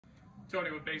Tony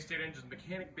with Bay State Engines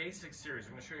Mechanic Basics series.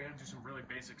 I'm going to show you how to do some really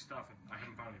basic stuff, and I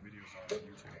haven't found any videos on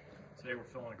YouTube. Today we're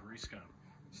filling a grease gun.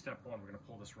 Step one, we're going to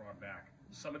pull this rod back.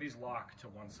 Some of these lock to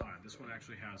one side. This one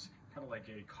actually has kind of like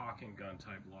a caulking gun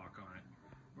type lock on it.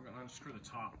 We're going to unscrew the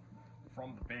top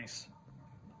from the base.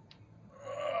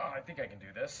 I think I can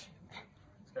do this.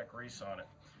 It's got grease on it.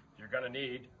 You're going to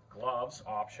need gloves,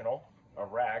 optional, a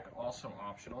rag, also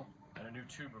optional, and a new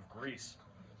tube of grease.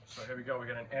 So here we go, we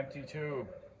got an empty tube.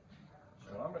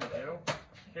 So what I'm going to do,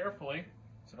 carefully,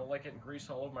 so I don't like getting grease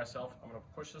all over myself, I'm going to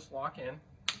push this lock in, and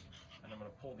I'm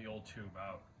going to pull the old tube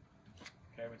out.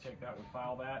 Okay, we take that, we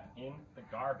file that in the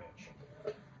garbage.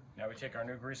 Now we take our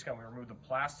new grease gun, we remove the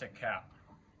plastic cap.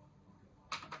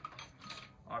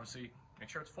 Obviously, make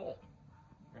sure it's full.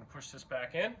 I'm going to push this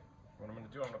back in. What I'm going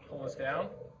to do, I'm going to pull this down.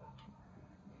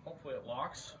 Hopefully it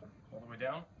locks all the way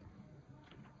down.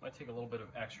 Might take a little bit of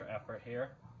extra effort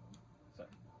here. The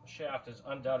shaft is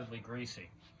undoubtedly greasy.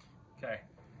 Okay,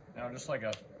 now just like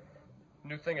a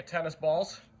new thing of tennis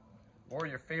balls or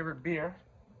your favorite beer,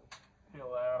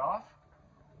 peel that off.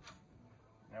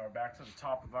 Now we're back to the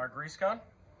top of our grease gun.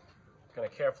 I'm going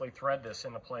to carefully thread this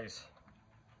into place.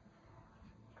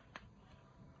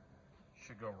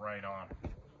 Should go right on.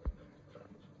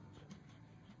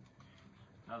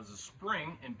 Now there's a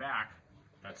spring in back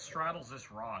that straddles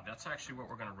this rod. That's actually what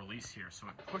we're going to release here. So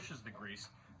it pushes the grease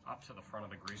up to the front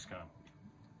of the grease gun.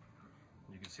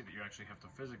 You can see that you actually have to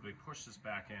physically push this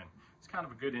back in. It's kind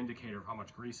of a good indicator of how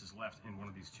much grease is left in one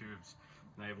of these tubes.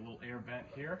 Now you have a little air vent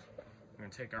here. We're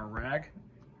going to take our rag.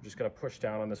 We're just going to push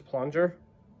down on this plunger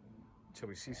until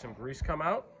we see some grease come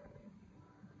out.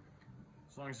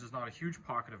 As long as there's not a huge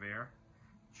pocket of air,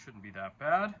 it shouldn't be that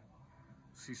bad.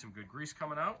 See some good grease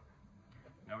coming out.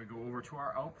 Now we go over to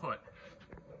our output.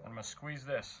 I'm going to squeeze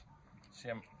this. See,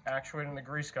 I'm actuating the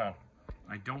grease gun.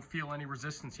 I don't feel any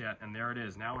resistance yet, and there it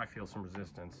is. Now I feel some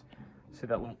resistance. See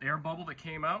that little air bubble that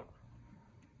came out?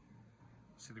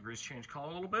 See the grease change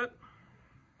color a little bit?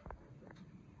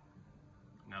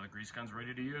 Now the grease gun's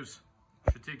ready to use.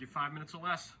 Should take you 5 minutes or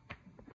less.